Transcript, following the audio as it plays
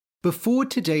Before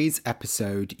today's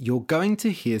episode, you're going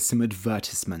to hear some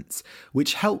advertisements,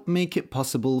 which help make it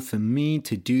possible for me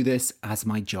to do this as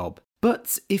my job.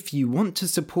 But if you want to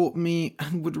support me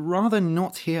and would rather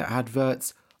not hear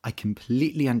adverts, I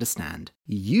completely understand.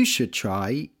 You should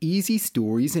try Easy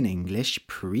Stories in English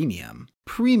Premium.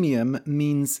 Premium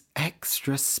means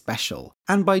extra special.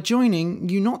 And by joining,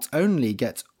 you not only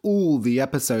get all the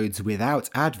episodes without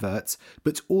adverts,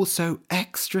 but also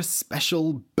extra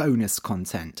special bonus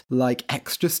content, like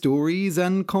extra stories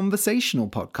and conversational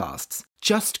podcasts.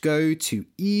 Just go to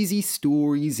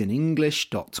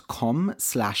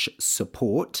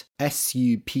easystoriesinenglish.com/support,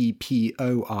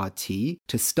 SUPPORT,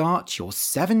 to start your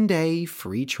 7-day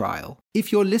free trial.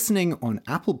 If you're listening on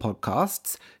Apple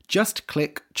Podcasts, just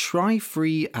click Try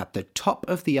Free at the top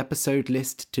of the episode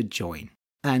list to join.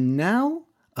 And now,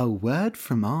 a word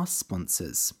from our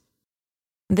sponsors.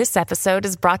 This episode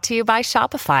is brought to you by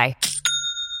Shopify.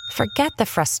 Forget the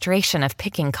frustration of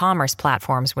picking commerce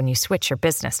platforms when you switch your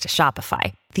business to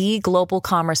Shopify, the global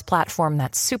commerce platform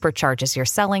that supercharges your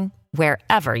selling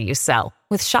wherever you sell.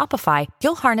 With Shopify,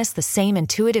 you'll harness the same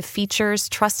intuitive features,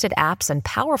 trusted apps, and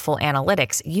powerful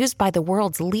analytics used by the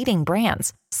world's leading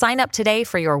brands. Sign up today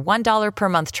for your $1 per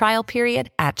month trial period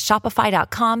at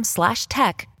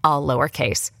shopify.com/tech, all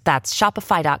lowercase. That's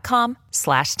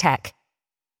shopify.com/tech.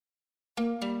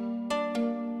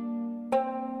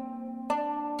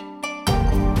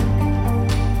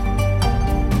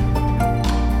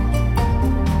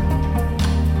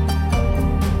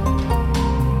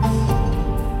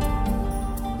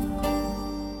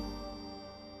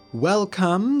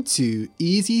 Welcome to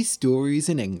Easy Stories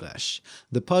in English,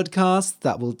 the podcast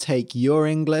that will take your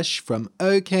English from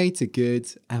okay to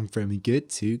good and from good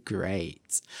to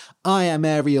great. I am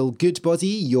Ariel Goodbody,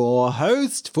 your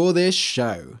host for this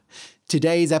show.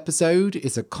 Today's episode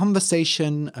is a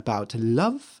conversation about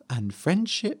love and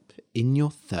friendship in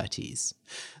your 30s.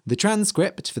 The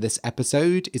transcript for this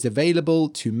episode is available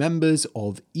to members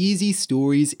of Easy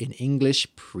Stories in English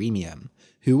Premium,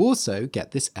 who also get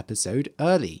this episode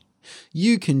early.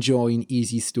 You can join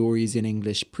Easy Stories in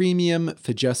English Premium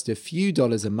for just a few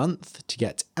dollars a month to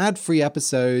get ad-free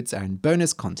episodes and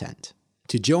bonus content.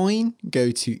 To join,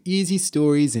 go to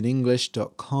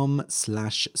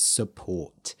easystoriesinenglish.com/support,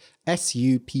 SUPPORT.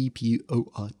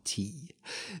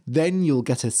 Then you'll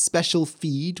get a special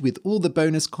feed with all the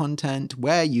bonus content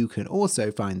where you can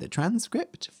also find the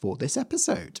transcript for this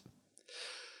episode.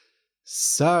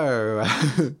 So,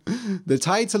 the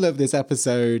title of this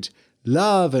episode,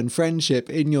 Love and Friendship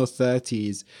in Your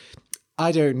 30s.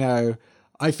 I don't know.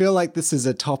 I feel like this is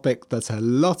a topic that a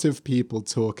lot of people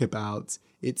talk about.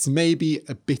 It's maybe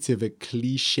a bit of a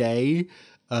cliche,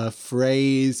 a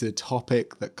phrase, a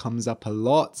topic that comes up a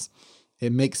lot.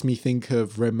 It makes me think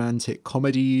of romantic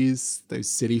comedies, those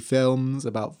silly films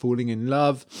about falling in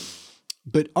love.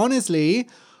 But honestly,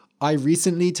 I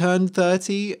recently turned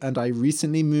 30 and I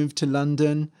recently moved to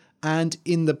London. And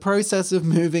in the process of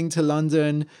moving to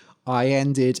London, I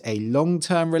ended a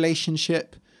long-term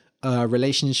relationship, a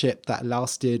relationship that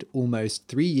lasted almost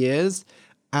 3 years.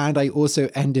 And I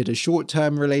also ended a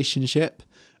short-term relationship,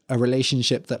 a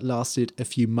relationship that lasted a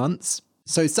few months.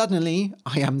 So suddenly,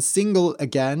 I am single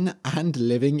again and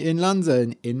living in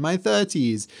London in my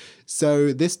 30s.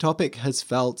 So this topic has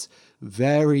felt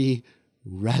very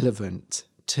relevant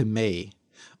to me.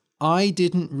 I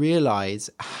didn't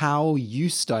realize how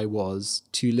used I was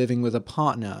to living with a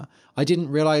partner. I didn't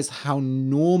realize how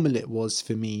normal it was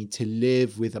for me to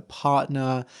live with a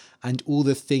partner and all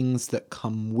the things that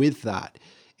come with that.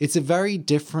 It's a very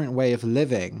different way of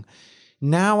living.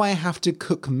 Now I have to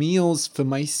cook meals for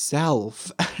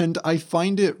myself, and I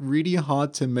find it really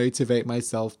hard to motivate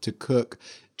myself to cook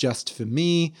just for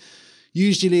me.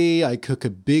 Usually I cook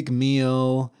a big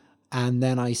meal and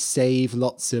then I save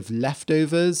lots of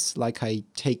leftovers, like I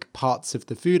take parts of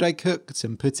the food I cooked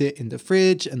and put it in the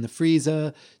fridge and the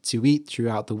freezer to eat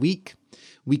throughout the week.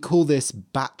 We call this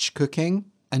batch cooking.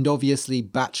 And obviously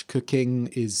batch cooking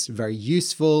is very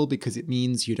useful because it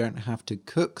means you don't have to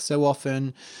cook so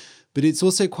often. But it's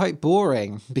also quite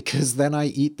boring because then I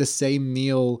eat the same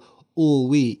meal all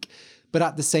week. But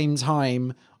at the same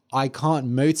time, I can't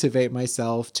motivate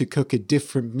myself to cook a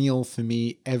different meal for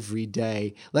me every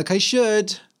day. Like I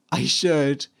should.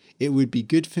 It would be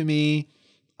good for me.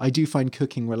 I do find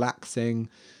cooking relaxing,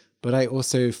 but I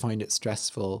also find it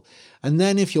stressful. And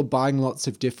then if you're buying lots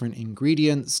of different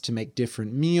ingredients to make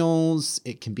different meals,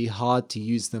 it can be hard to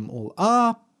use them all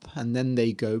up, and then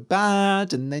they go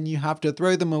bad, and then you have to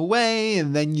throw them away,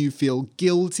 and then you feel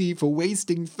guilty for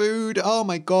wasting food. Oh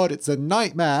my God, it's a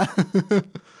nightmare.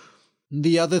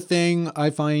 The other thing I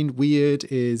find weird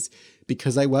is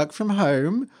because I work from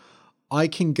home, I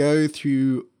can go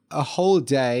through a whole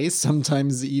day,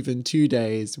 sometimes even 2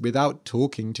 days, without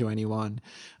talking to anyone.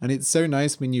 And it's so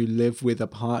nice when you live with a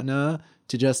partner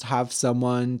to just have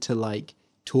someone to like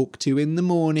talk to in the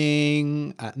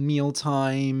morning, at meal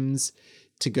times,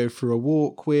 to go for a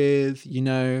walk with, you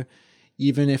know.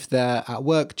 Even if they're at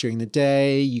work during the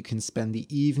day, you can spend the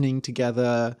evening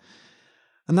together.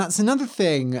 And that's another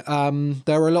thing.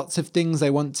 There are lots of things I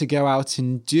want to go out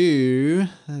and do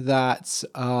that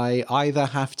I either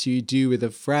have to do with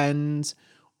a friend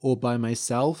or by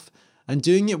myself. And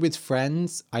doing it with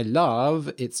friends, I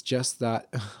love. It's just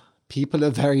that people are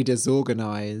very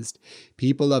disorganized.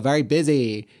 People are very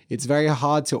busy. It's very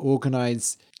hard to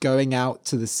organize going out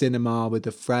to the cinema with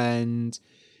a friend.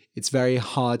 It's very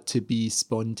hard to be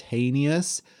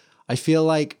spontaneous. I feel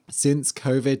like since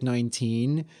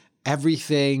COVID-19,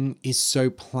 everything is so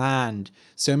planned.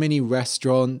 So many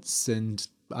restaurants and,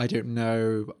 I don't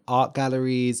know, art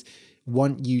galleries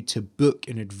want you to book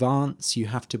in advance. You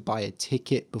have to buy a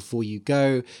ticket before you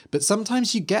go. But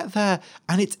sometimes you get there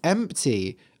and it's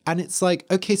empty. And it's like,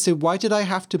 okay, so why did I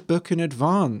have to book in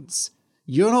advance?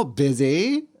 You're not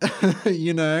busy,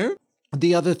 you know?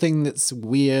 The other thing that's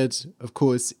weird, of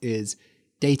course, is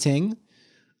dating.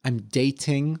 I'm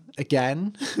dating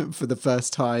again for the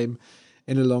first time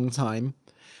in a long time.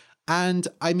 And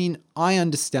I mean, I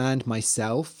understand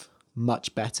myself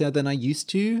much better than I used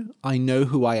to. I know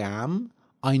who I am.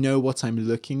 I know what I'm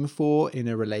looking for in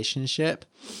a relationship.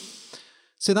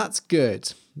 So that's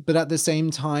good. But at the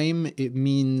same time, it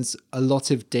means a lot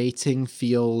of dating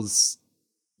feels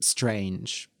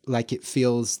strange. Like it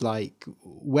feels like,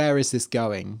 where is this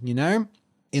going, you know?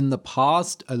 In the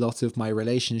past, a lot of my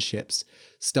relationships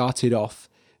started off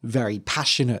very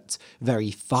passionate, very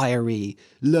fiery,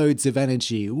 loads of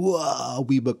energy. Whoa,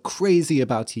 we were crazy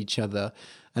about each other.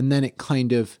 And then it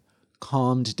kind of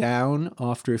calmed down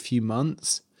after a few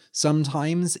months.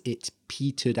 Sometimes it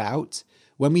petered out.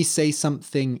 When we say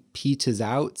something peters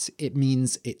out, it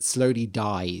means it slowly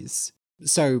dies.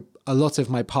 So a lot of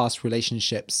my past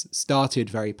relationships started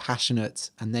very passionate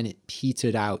and then it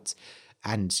petered out.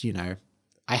 And, you know,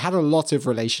 I had a lot of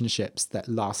relationships that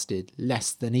lasted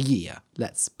less than a year,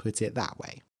 let's put it that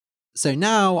way. So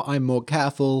now I'm more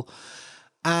careful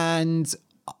and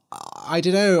I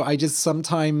don't know, I just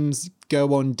sometimes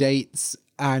go on dates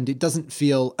and it doesn't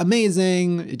feel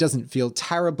amazing, it doesn't feel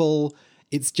terrible,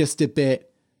 it's just a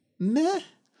bit meh.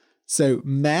 So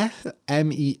meh,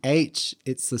 M-E-H,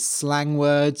 it's a slang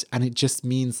word and it just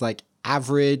means like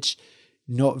average,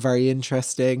 not very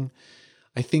interesting.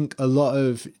 I think a lot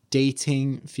of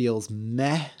dating feels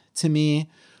meh to me.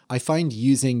 I find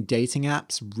using dating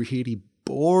apps really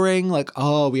boring. Like,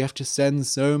 oh, we have to send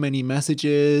so many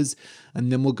messages and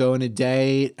then we'll go on a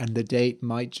date and the date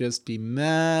might just be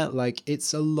meh. Like,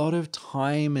 it's a lot of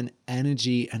time and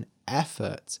energy and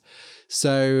effort.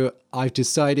 So I've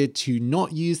decided to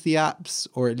not use the apps,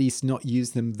 or at least not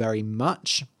use them very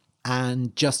much,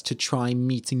 and just to try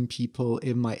meeting people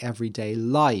in my everyday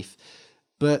life.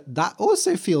 But that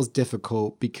also feels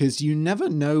difficult because you never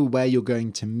know where you're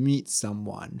going to meet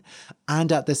someone. And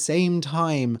at the same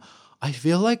time, I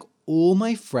feel like all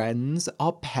my friends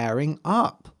are pairing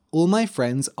up. All my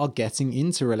friends are getting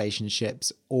into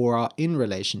relationships or are in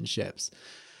relationships.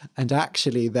 And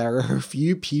actually, there are a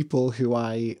few people who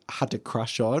I had a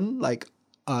crush on, like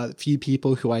a few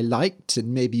people who I liked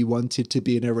and maybe wanted to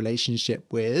be in a relationship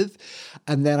with.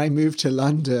 And then I moved to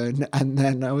London and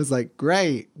then I was like,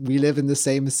 great, we live in the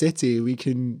same city, we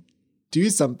can do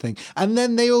something. And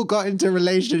then they all got into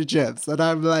relationships and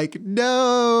I'm like,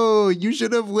 no, you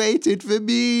should have waited for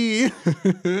me.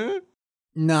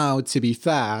 Now, to be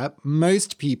fair,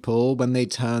 most people, when they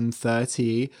turn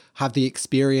 30, have the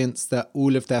experience that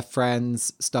all of their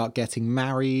friends start getting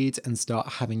married and start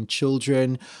having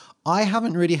children. I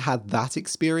haven't really had that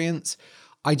experience.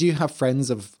 I do have friends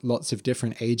of lots of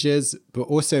different ages, but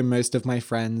also most of my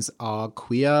friends are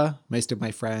queer. Most of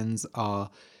my friends are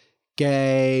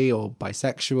gay or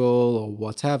bisexual or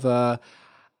whatever.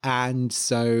 And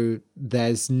so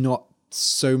there's not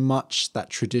so much that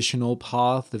traditional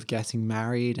path of getting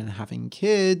married and having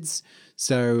kids.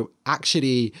 So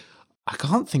actually, I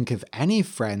can't think of any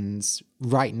friends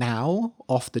right now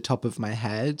off the top of my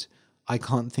head. I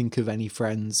can't think of any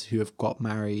friends who have got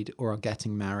married or are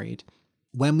getting married.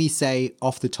 When we say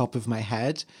off the top of my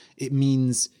head, it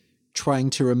means trying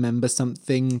to remember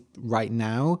something right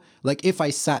now. Like if I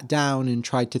sat down and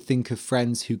tried to think of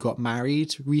friends who got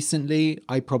married recently,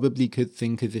 I probably could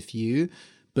think of a few.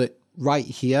 But right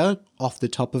here, off the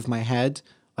top of my head,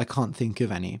 I can't think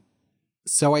of any.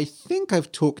 So I think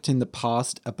I've talked in the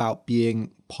past about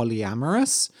being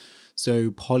polyamorous.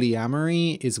 So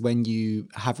polyamory is when you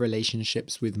have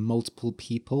relationships with multiple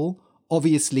people,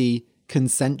 obviously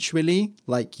consensually,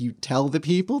 like you tell the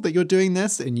people that you're doing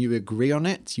this and you agree on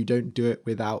it. You don't do it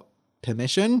without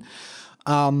permission.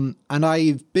 And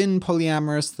I've been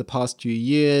polyamorous the past few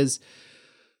years,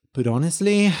 but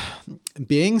honestly,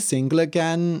 being single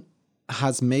again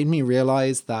has made me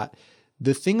realize that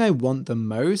the thing I want the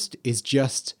most is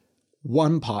just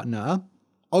one partner.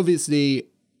 Obviously,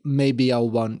 maybe I'll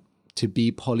want to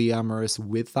be polyamorous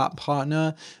with that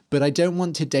partner, but I don't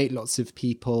want to date lots of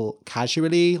people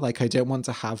casually. Like, I don't want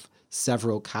to have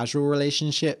several casual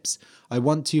relationships. I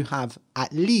want to have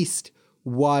at least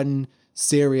one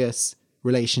serious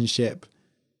relationship,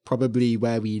 probably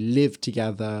where we live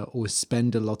together or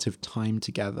spend a lot of time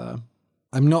together.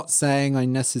 I'm not saying I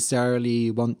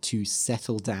necessarily want to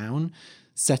settle down.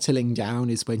 Settling down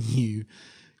is when you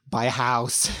buy a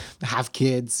house, have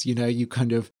kids, you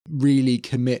kind of really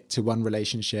commit to one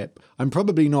relationship. I'm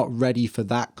probably not ready for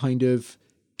that kind of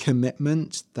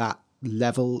commitment, that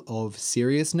level of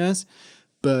seriousness,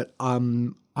 but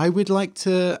I would like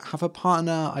to have a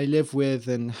partner I live with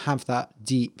and have that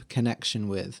deep connection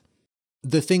with.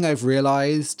 The thing I've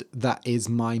realized that is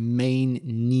my main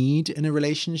need in a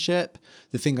relationship,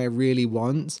 the thing I really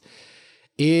want,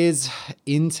 is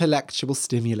intellectual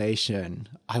stimulation.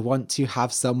 I want to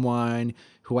have someone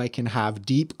who I can have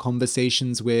deep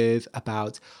conversations with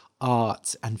about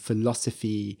art and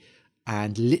philosophy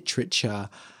and literature.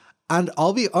 And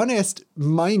I'll be honest,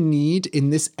 my need in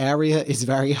this area is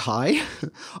very high.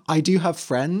 I do have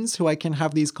friends who I can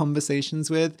have these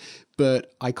conversations with,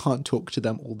 but I can't talk to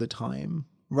them all the time,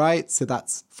 right? So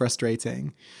that's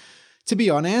frustrating. To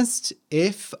be honest,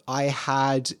 if I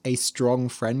had a strong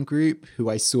friend group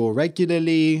who I saw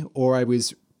regularly, or I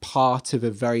was part of a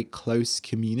very close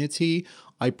community,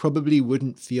 I probably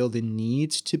wouldn't feel the need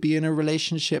to be in a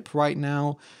relationship right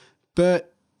now.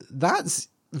 But that's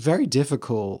very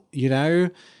difficult,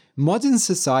 Modern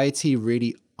society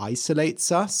really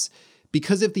isolates us.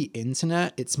 Because of the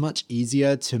internet, it's much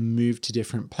easier to move to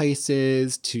different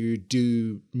places, to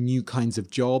do new kinds of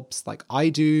jobs like I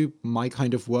do. My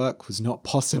kind of work was not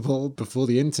possible before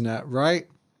the internet, right?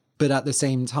 But at the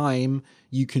same time,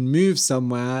 you can move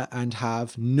somewhere and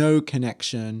have no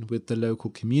connection with the local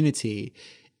community.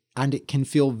 And it can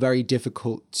feel very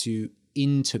difficult to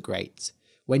integrate.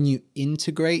 When you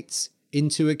integrate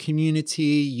into a community,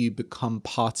 you become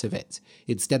part of it.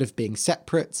 Instead of being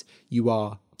separate, you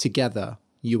are together,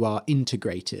 you are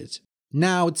integrated.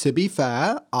 Now, to be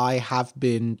fair, I have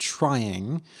been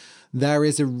trying. There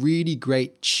is a really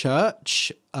great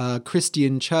church, a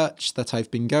Christian church that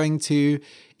I've been going to.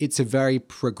 It's a very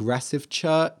progressive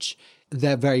church.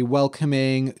 They're very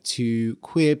welcoming to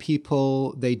queer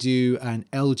people. They do an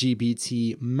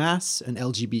LGBT mass, an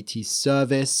LGBT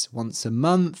service once a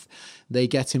month. They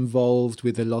get involved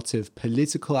with a lot of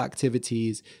political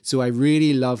activities. So I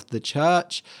really love the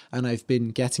church and I've been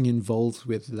getting involved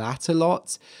with that a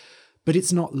lot. But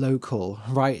it's not local,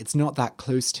 right? It's not that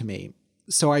close to me.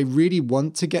 So I really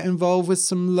want to get involved with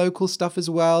some local stuff as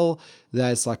well.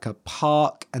 There's like a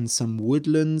park and some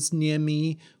woodlands near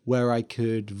me where I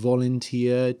could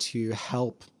volunteer to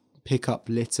help pick up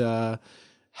litter,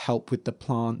 help with the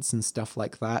plants and stuff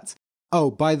like that.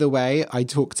 Oh, by the way, I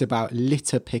talked about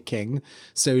litter picking.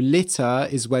 So litter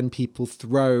is when people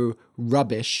throw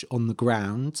rubbish on the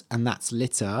ground, and that's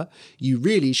litter. You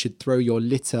really should throw your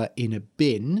litter in a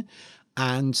bin.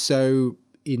 And so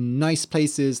in nice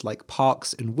places like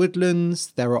parks and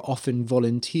woodlands, there are often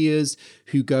volunteers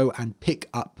who go and pick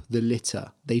up the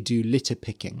litter. They do litter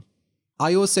picking.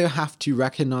 I also have to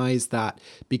recognize that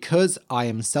because I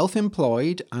am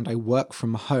self-employed and I work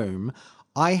from home,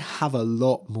 I have a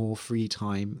lot more free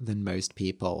time than most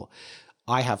people.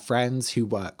 I have friends who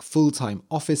work full-time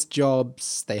office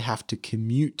jobs. They have to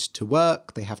commute to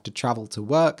work. They have to travel to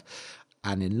work.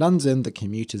 And in London, the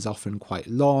commute is often quite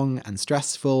long and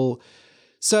stressful.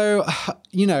 So,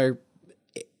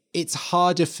 it's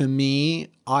harder for me.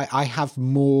 I have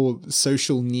more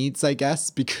social needs, I guess,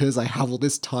 because I have all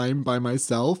this time by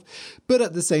myself. But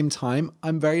at the same time,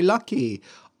 I'm very lucky.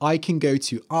 I can go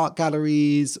to art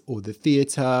galleries or the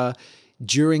theatre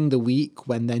during the week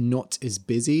when they're not as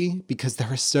busy, because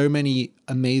there are so many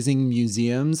amazing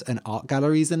museums and art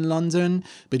galleries in London.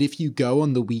 But if you go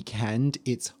on the weekend,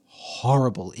 it's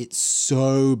horrible. It's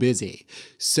so busy.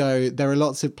 So there are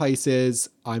lots of places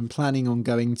I'm planning on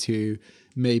going to,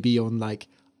 maybe on like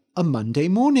a Monday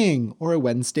morning or a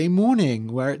Wednesday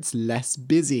morning where it's less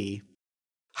busy.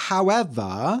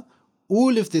 However,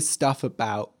 all of this stuff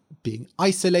about being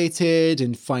isolated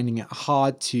and finding it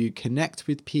hard to connect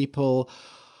with people,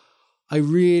 I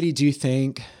really do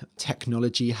think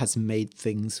technology has made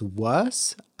things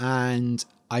worse. And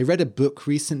I read a book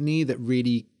recently that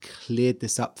really cleared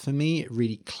this up for me. It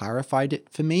really clarified it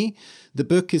for me. The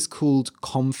book is called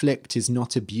Conflict is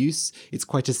Not Abuse. It's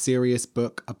quite a serious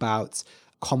book about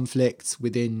conflicts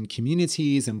within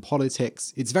communities and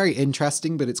politics. It's very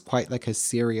interesting, but it's quite like a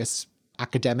serious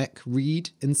academic read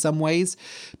in some ways.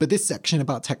 But this section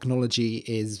about technology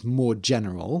is more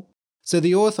general. So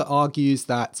the author argues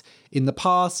that in the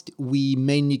past, we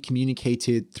mainly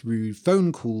communicated through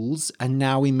phone calls, and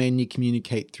now we mainly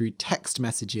communicate through text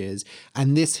messages.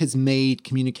 And this has made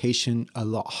communication a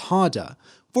lot harder.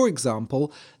 For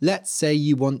example, let's say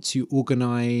you want to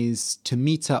organize to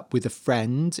meet up with a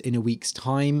friend in a week's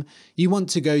time. You want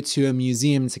to go to a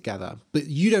museum together, but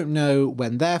you don't know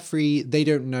when they're free. They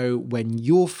don't know when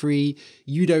you're free.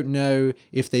 You don't know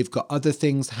if they've got other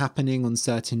things happening on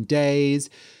certain days.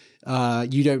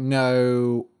 You don't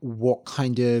know what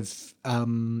kind of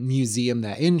museum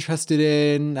they're interested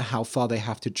in, how far they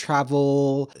have to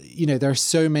travel. You know, there are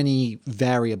so many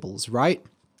variables, right?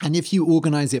 And if you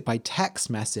organize it by text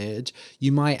message,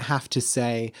 you might have to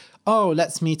say, oh,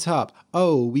 let's meet up.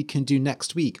 Oh, we can do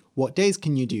next week. What days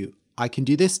can you do? I can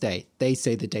do this day. They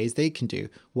say the days they can do.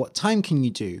 What time can you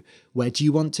do? Where do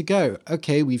you want to go?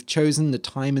 Okay, we've chosen the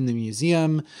time in the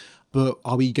museum, but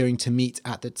are we going to meet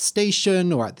at the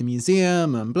station or at the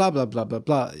museum and blah, blah, blah, blah,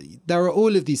 blah. There are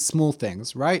all of these small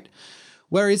things, right?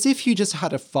 Whereas if you just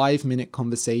had a 5-minute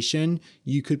conversation,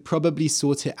 you could probably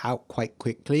sort it out quite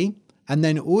quickly. And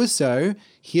then also,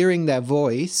 hearing their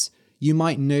voice, you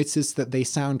might notice that they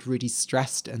sound really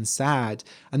stressed and sad,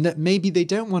 and that maybe they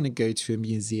don't want to go to a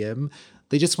museum.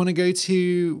 They just want to go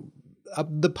to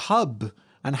the pub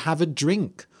and have a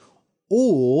drink.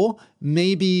 Or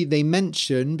maybe they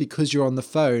mention, because you're on the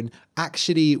phone,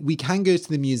 actually, we can go to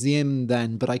the museum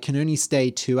then, but I can only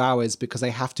stay 2 hours because I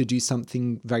have to do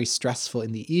something very stressful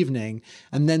in the evening.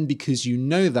 And then because you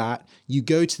know that, you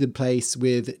go to the place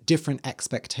with different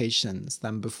expectations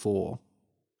than before.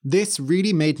 This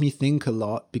really made me think a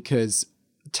lot because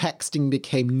texting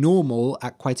became normal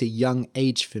at quite a young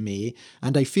age for me.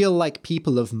 And I feel like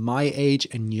people of my age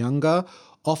and younger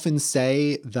often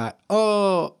say that,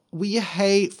 oh, we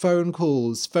hate phone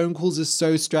calls. Phone calls are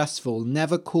so stressful.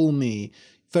 Never call me.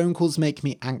 Phone calls make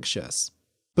me anxious.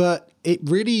 But it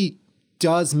really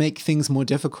does make things more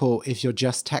difficult if you're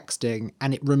just texting,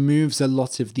 and it removes a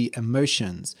lot of the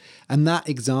emotions. And that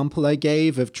example I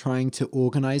gave of trying to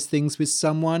organize things with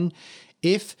someone,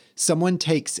 if someone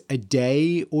takes a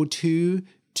day or two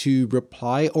to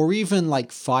reply, or even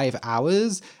like 5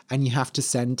 hours, and you have to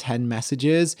send 10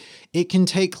 messages, it can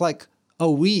take like a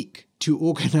week to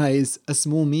organize a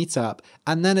small meetup.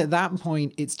 And then at that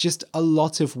point, it's just a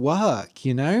lot of work,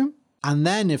 you know? And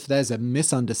then if there's a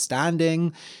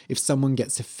misunderstanding, if someone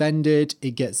gets offended,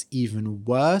 it gets even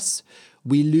worse.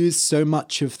 We lose so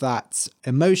much of that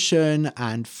emotion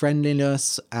and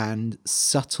friendliness and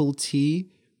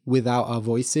subtlety without our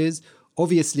voices.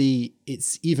 Obviously,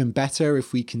 it's even better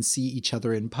if we can see each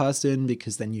other in person,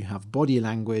 because then you have body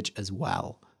language as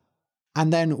well.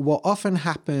 And then what often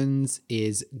happens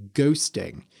is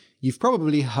ghosting. You've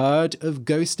probably heard of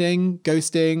ghosting.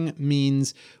 Ghosting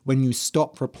means when you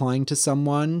stop replying to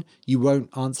someone, you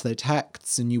won't answer their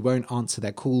texts and you won't answer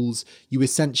their calls. You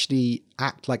essentially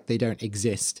act like they don't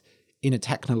exist in a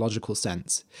technological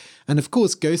sense. And of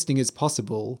course, ghosting is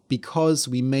possible because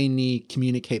we mainly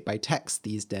communicate by text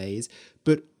these days,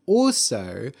 but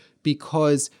also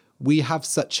because we have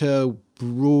such a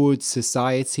broad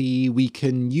society, we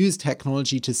can use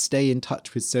technology to stay in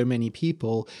touch with so many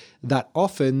people that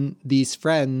often these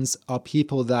friends are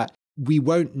people that we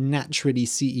won't naturally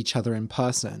see each other in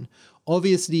person.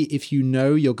 Obviously, if you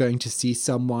know you're going to see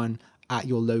someone at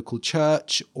your local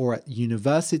church or at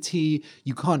university,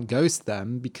 you can't ghost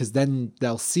them because then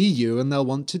they'll see you and they'll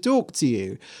want to talk to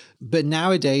you. But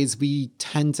nowadays, we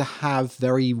tend to have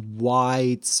very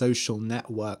wide social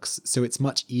networks, so it's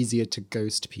much easier to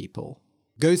ghost people.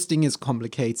 Ghosting is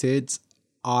complicated.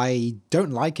 I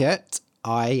don't like it.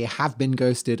 I have been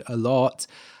ghosted a lot.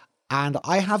 And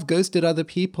I have ghosted other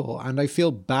people and I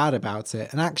feel bad about it.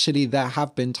 And actually, there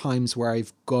have been times where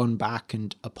I've gone back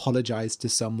and apologized to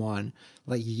someone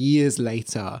like years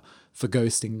later for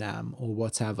ghosting them or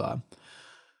whatever.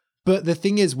 But the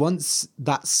thing is, once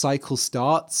that cycle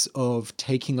starts of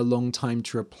taking a long time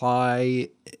to reply,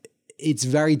 it's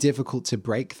very difficult to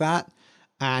break that.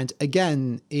 And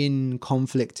again, in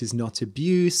Conflict is Not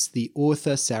Abuse, the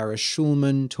author Sarah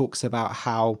Schulman talks about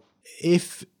how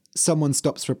if someone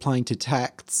stops replying to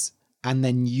texts and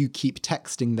then you keep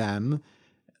texting them,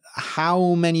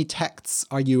 how many texts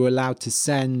are you allowed to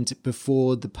send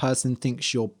before the person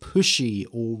thinks you're pushy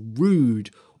or rude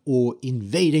or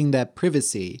invading their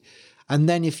privacy? And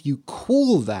then if you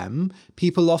call them,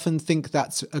 people often think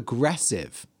that's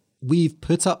aggressive. We've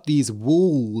put up these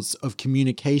walls of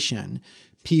communication.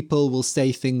 People will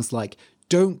say things like,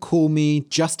 don't call me,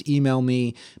 just email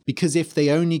me, because if they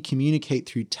only communicate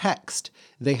through text,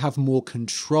 they have more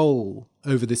control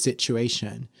over the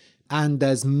situation. And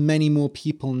there's many more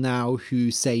people now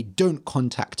who say, don't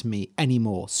contact me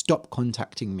anymore, stop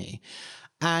contacting me.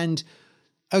 And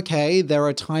okay, there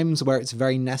are times where it's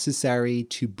very necessary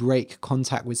to break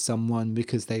contact with someone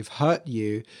because they've hurt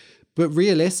you. But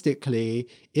realistically,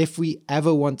 if we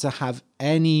ever want to have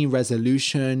any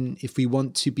resolution, if we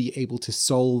want to be able to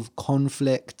solve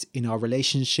conflict in our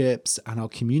relationships and our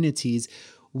communities,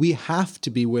 we have to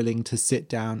be willing to sit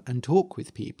down and talk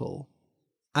with people.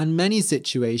 And many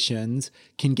situations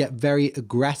can get very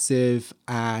aggressive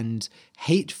and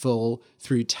hateful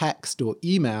through text or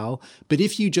email. But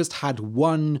if you just had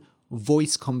one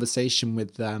voice conversation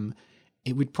with them,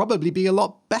 it would probably be a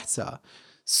lot better.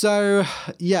 So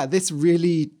yeah, this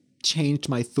really changed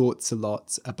my thoughts a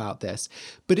lot about this.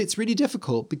 But it's really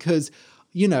difficult because,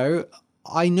 you know,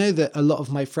 I know that a lot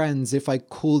of my friends, if I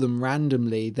call them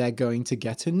randomly, they're going to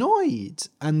get annoyed.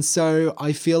 And so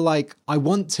I feel like I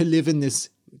want to live in this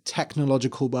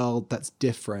technological world that's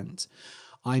different.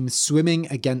 I'm swimming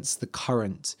against the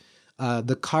current.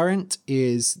 The current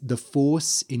is the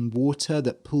force in water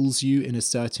that pulls you in a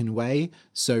certain way.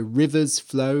 So rivers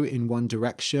flow in one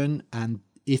direction, and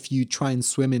if you try and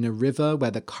swim in a river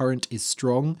where the current is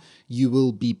strong, you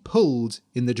will be pulled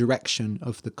in the direction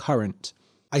of the current.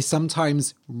 I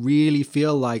sometimes really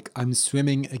feel like I'm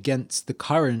swimming against the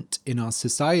current in our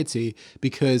society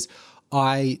because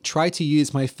I try to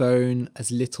use my phone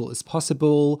as little as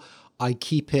possible. I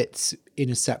keep it in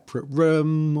a separate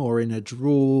room or in a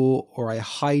drawer, or I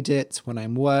hide it when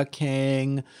I'm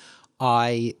working.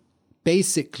 I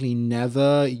basically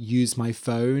never use my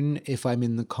phone if I'm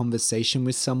in the conversation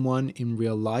with someone in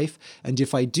real life. And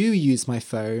if I do use my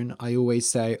phone, I always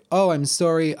say, oh, I'm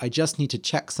sorry, I just need to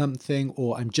check something,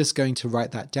 or I'm just going to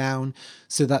write that down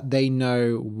so that they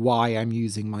know why I'm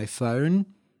using my phone.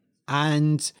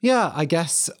 And yeah, I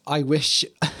guess I wish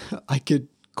I could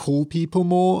call people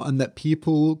more and that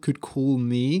people could call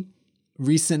me.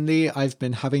 Recently, I've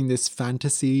been having this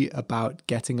fantasy about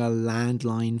getting a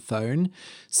landline phone.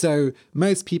 So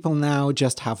most people now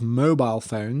just have mobile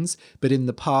phones, but in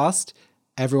the past,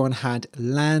 everyone had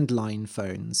landline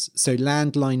phones. So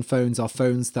landline phones are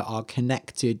phones that are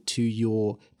connected to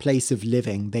your place of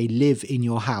living. They live in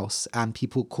your house and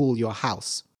people call your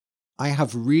house. I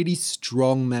have really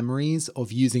strong memories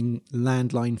of using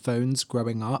landline phones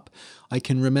growing up. I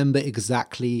can remember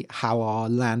exactly how our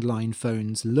landline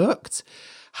phones looked,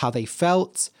 how they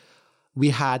felt. We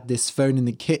had this phone in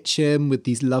the kitchen with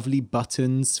these lovely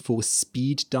buttons for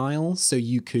speed dial. So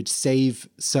you could save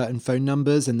certain phone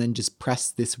numbers and then just press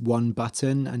this one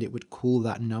button and it would call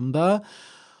that number.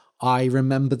 I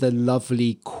remember the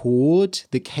lovely cord,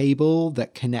 the cable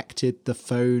that connected the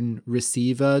phone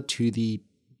receiver to the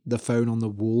phone on the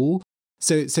wall.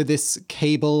 So this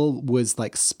cable was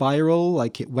like spiral,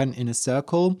 like it went in a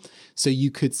circle. So you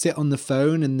could sit on the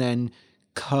phone and then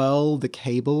curl the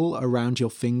cable around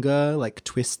your finger, like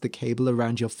twist the cable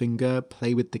around your finger,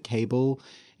 play with the cable.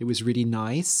 It was really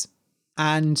nice.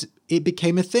 And it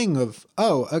became a thing of,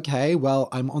 oh, okay, well,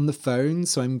 I'm on the phone,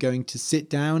 so I'm going to sit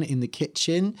down in the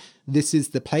kitchen. This is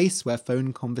the place where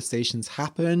phone conversations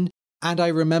happen. And I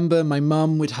remember my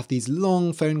mum would have these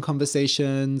long phone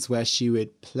conversations where she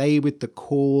would play with the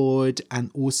cord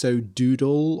and also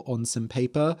doodle on some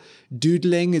paper.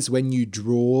 Doodling is when you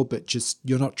draw, but just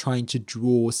you're not trying to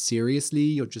draw seriously.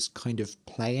 You're just kind of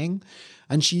playing.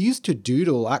 And she used to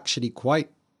doodle actually quite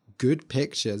good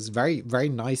pictures, very, very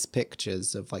nice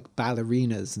pictures of like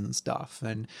ballerinas and stuff.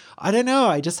 And I don't know,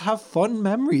 I just have fond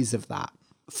memories of that.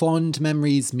 Fond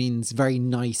memories means very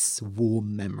nice,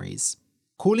 warm memories.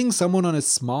 Calling someone on a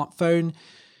smartphone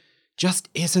just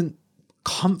isn't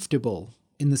comfortable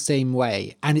in the same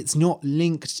way, and it's not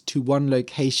linked to one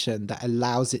location that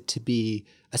allows it to be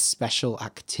a special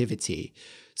activity.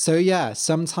 So yeah,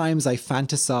 sometimes I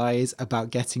fantasize about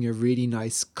getting a really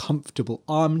nice, comfortable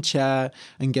armchair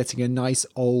and getting a nice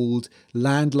old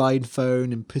landline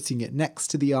phone and putting it next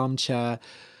to the armchair.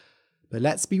 But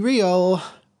let's be real,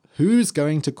 who's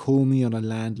going to call me on a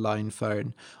landline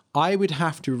phone? I would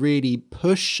have to really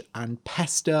push and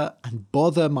pester and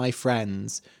bother my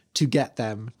friends to get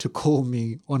them to call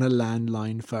me on a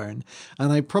landline phone.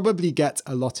 And I probably get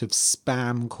a lot of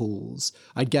spam calls.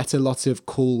 I get a lot of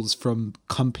calls from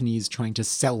companies trying to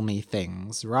sell me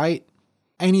things, right?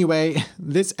 Anyway,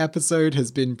 this episode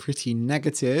has been pretty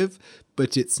negative,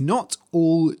 but it's not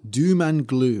all doom and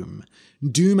gloom.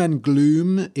 Doom and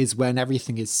gloom is when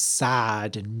everything is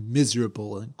sad and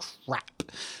miserable and crap.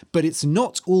 But it's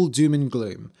not all doom and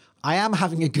gloom. I am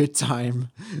having a good time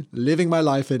living my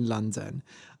life in London.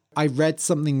 I read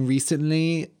something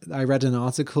recently. I read an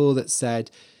article that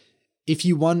said, if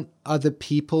you want other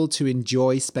people to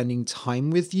enjoy spending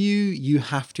time with you, you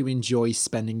have to enjoy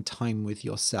spending time with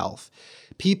yourself.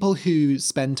 People who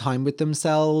spend time with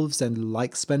themselves and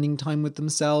like spending time with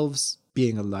themselves,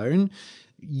 being alone,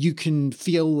 you can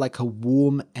feel like a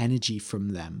warm energy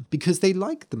from them because they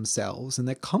like themselves and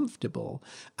they're comfortable.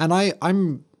 And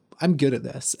I'm good at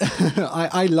this.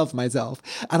 I love myself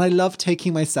and I love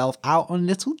taking myself out on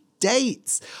little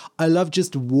dates. I love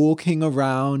just walking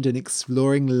around and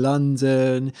exploring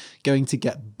London, going to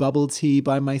get bubble tea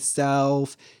by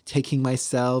myself, taking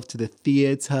myself to the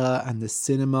theatre and the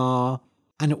cinema.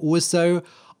 And also,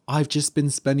 I've just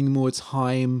been spending more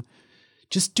time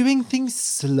just doing things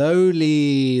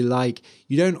slowly. Like,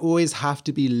 you don't always have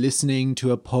to be listening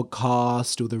to a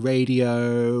podcast or the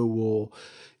radio or,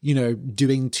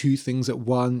 doing two things at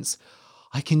once.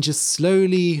 I can just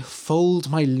slowly fold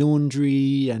my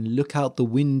laundry and look out the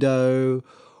window,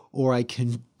 or I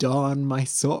can darn my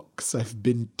socks. I've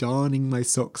been darning my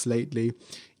socks lately.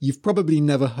 You've probably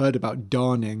never heard about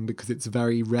darning because it's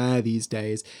very rare these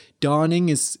days. Darning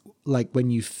is like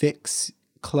when you fix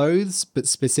clothes, but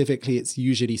specifically it's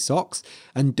usually socks.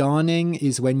 And darning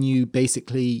is when you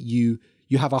basically, you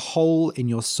have a hole in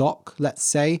your sock, let's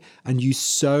say, and you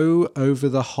sew over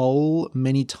the hole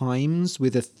many times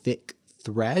with a thick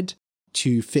thread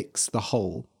to fix the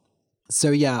hole.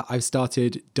 So yeah, I've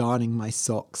started darning my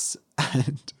socks,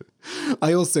 and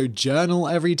I also journal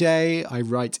every day. I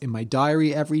write in my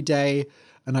diary every day,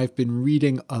 and I've been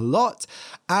reading a lot.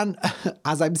 And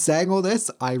as I'm saying all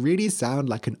this, I really sound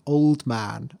like an old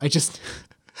man. I just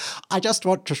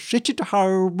want to sit at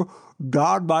home,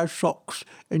 darn my socks,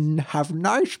 and have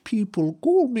nice people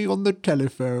call me on the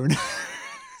telephone.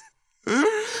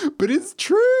 But it's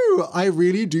true. I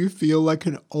really do feel like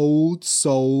an old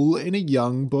soul in a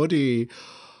young body.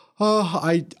 Oh,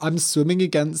 I'm swimming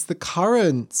against the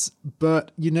current.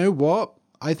 But you know what?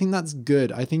 I think that's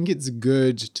good. I think it's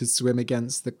good to swim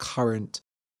against the current.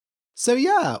 So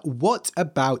yeah, what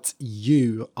about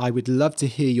you? I would love to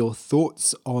hear your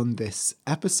thoughts on this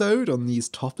episode, on these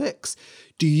topics.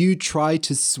 Do you try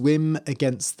to swim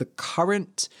against the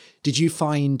current? Did you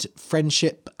find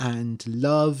friendship and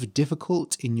love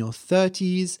difficult in your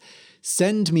 30s?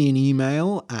 Send me an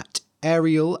email at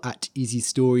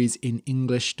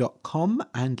ariel@easystoriesinenglish.com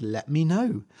and let me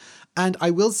know. And I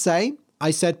will say,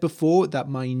 I said before that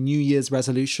my New Year's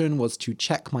resolution was to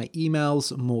check my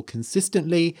emails more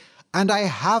consistently, and I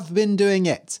have been doing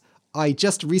it. I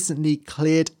just recently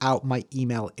cleared out my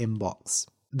email inbox.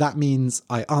 That means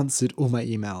I answered all my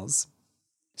emails.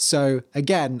 So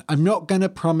again, I'm not going to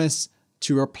promise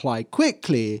to reply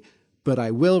quickly, but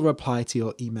I will reply to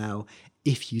your email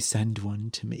if you send one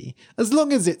to me. As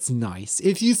long as it's nice.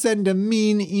 If you send a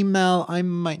mean email, I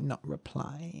might not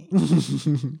reply.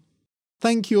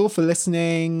 Thank you all for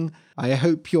listening. I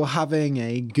hope you're having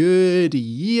a good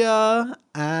year,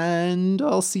 and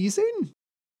I'll see you soon.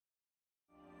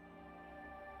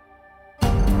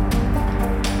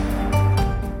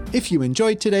 If you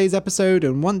enjoyed today's episode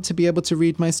and want to be able to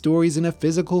read my stories in a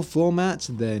physical format,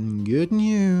 then good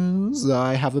news.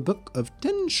 I have a book of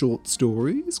 10 short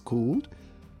stories called,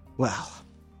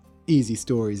 Easy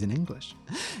Stories in English.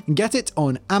 Get it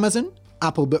on Amazon,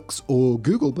 Apple Books or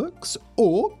Google Books,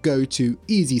 or go to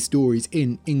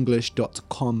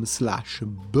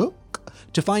easystoriesinenglish.com/book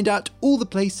to find out all the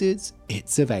places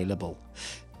it's available.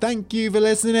 Thank you for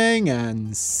listening,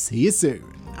 and see you soon.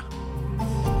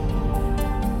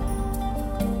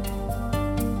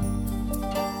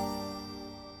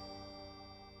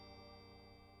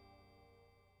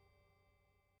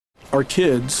 Our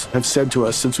kids have said to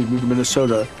us since we moved to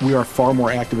Minnesota, we are far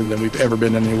more active than we've ever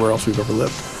been anywhere else we've ever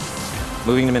lived.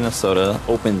 Moving to Minnesota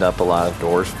opened up a lot of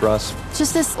doors for us.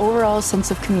 Just this overall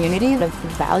sense of community, of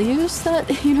values that,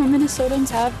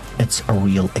 Minnesotans have. It's a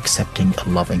real accepting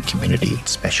and loving community,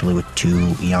 especially with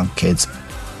 2 young kids.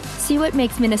 See what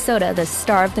makes Minnesota the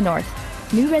star of the North.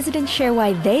 New residents share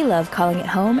why they love calling it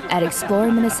home at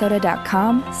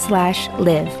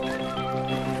exploreminnesota.com/live.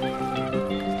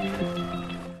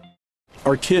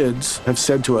 Our kids have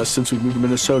said to us since we moved to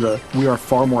Minnesota, we are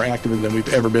far more active than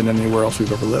we've ever been anywhere else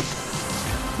we've ever lived.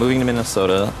 Moving to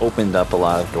Minnesota opened up a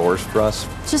lot of doors for us.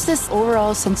 Just this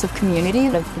overall sense of community,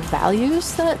 of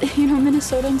values that,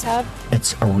 Minnesotans have.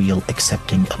 It's a real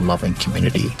accepting, loving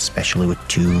community, especially with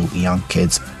 2 young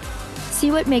kids.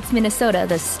 See what makes Minnesota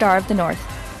the star of the North.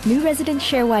 New residents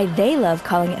share why they love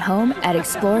calling it home at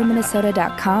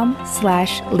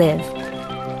exploreminnesota.com/live.